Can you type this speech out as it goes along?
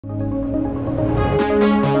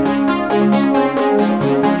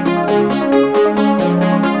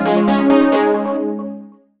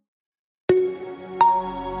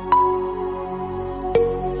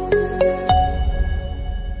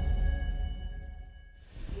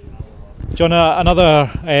John, another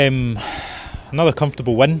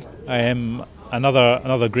comfortable win,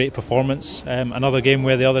 another great performance, another game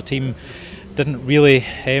where the other team didn't really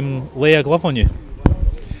lay a glove on you.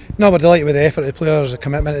 No, we're delighted with the effort of the players, the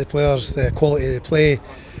commitment of the players, the quality of the play.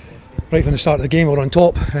 Right from the start of the game we were on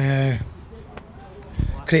top,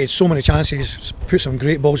 created so many chances, put some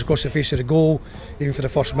great balls across the face of the goal, even for the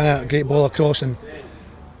first minute, a great ball across, and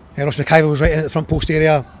Ross McIver was right in at the front post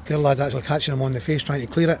area, the other lad actually catching him on the face trying to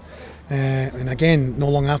clear it. And again, not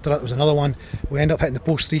long after that, there was another one. We ended up hitting the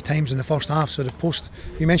post 3 times in the first half. So the post,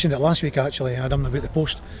 you mentioned it last week actually, Adam, about the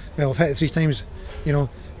post. Well, we've hit it 3 times,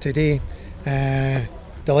 today.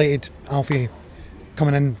 Delighted, Alfie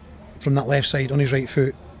coming in from that left side on his right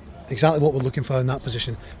foot. Exactly what we're looking for in that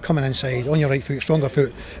position. Coming inside, on your right foot, stronger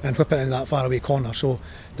foot, and whipping it into that far away corner. So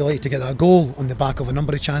delighted to get that goal on the back of a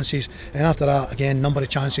number of chances. And after that, again, number of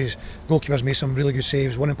chances. Goalkeepers made some really good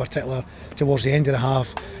saves, one in particular towards the end of the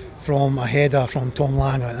half, from a header from Tom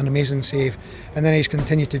Lang, an amazing save, and then he's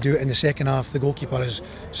continued to do it in the second half. The goalkeeper has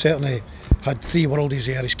certainly had 3 worldies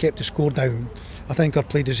there. He's kept the score down. I think our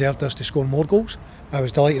play deserved us to score more goals. I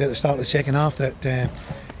was delighted at the start of the second half that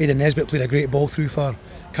Aidan Nesbitt played a great ball through for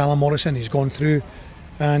Callum Morrison. He's gone through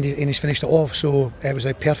and he's finished it off, so it was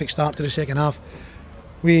a perfect start to the second half.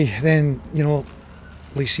 We then,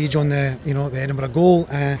 lay siege on the Edinburgh goal,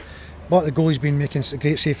 but the goalie's been making a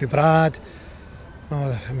great save for Brad.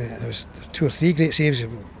 There was 2 or 3 great saves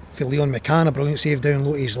for Leon McCann, a brilliant save down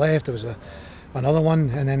low to his left. There was another one,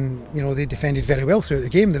 and then they defended very well throughout the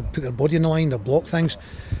game. They put their body in the line, they blocked things,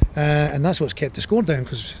 and that's what's kept the score down,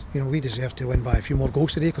 because we deserve to win by a few more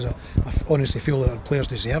goals today, because I honestly feel that our players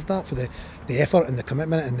deserve that for the effort and the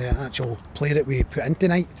commitment and the actual play that we put in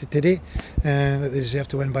today. That they deserve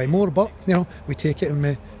to win by more, but we take it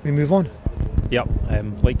and we move on. Yep,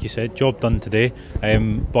 like you said, job done today,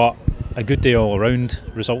 but a good day all around.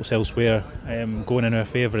 Results elsewhere going in our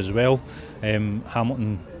favour as well.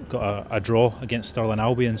 Hamilton got a draw against Stirling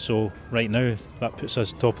Albion, so right now that puts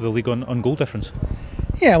us top of the league on goal difference.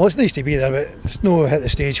 Yeah, well, it's nice to be there, but it's no at the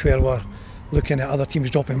stage where we're looking at other teams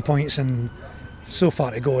dropping points, and so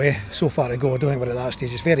far to go. So far to go. I don't think we're at that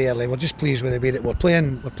stage. It's very early. We're just pleased with the way that we're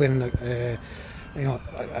playing. We're playing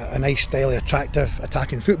a nice, stylish, attractive,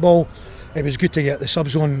 attacking football. It was good to get the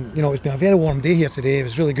sub-zone. It's been a very warm day here today. It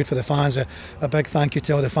was really good for the fans. A big thank you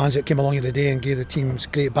to all the fans that came along here today and gave the teams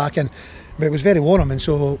great backing. But it was very warm, and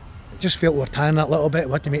so just felt we were tying that a little bit.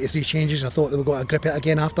 We had to make the 3 changes, and I thought that we got a grip it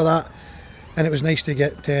again after that. And it was nice to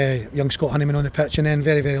get young Scott Honeyman on the pitch, and then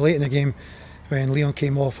very, very late in the game, when Leon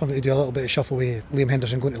came off, having to do a little bit of shuffle with Liam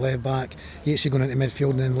Henderson going to left back, Yatesy going into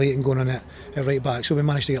midfield, and then Leighton going on at right back. So we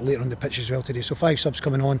managed to get later on the pitch as well today. So 5 subs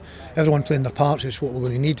coming on, everyone playing their parts, which is what we're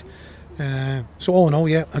going to need. So all in all,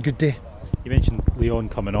 yeah, a good day. You mentioned Leon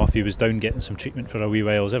coming off. He was down getting some treatment for a wee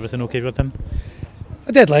while. Is everything okay with him?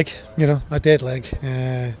 A dead leg,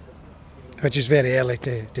 which is very early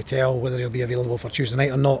to tell whether he'll be available for Tuesday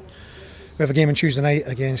night or not. We have a game on Tuesday night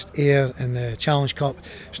against Ayr in the Challenge Cup.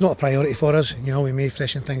 It's not a priority for us. We may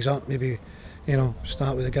freshen things up, maybe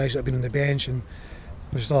start with the guys that have been on the bench, and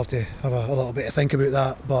we still have to have a little bit to think about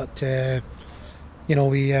that. But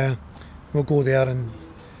we'll go there, and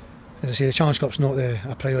as I say, the Challenge Cup's not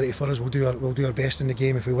a priority for us. We'll do our best in the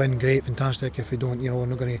game. If we win, great, fantastic. If we don't, we're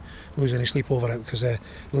not going to lose any sleep over it, because the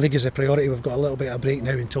league is a priority. We've got a little bit of a break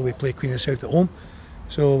now until we play Queen of the South at home,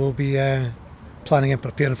 so we'll be planning and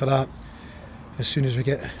preparing for that as soon as we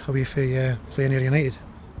get away from playing Ayr United.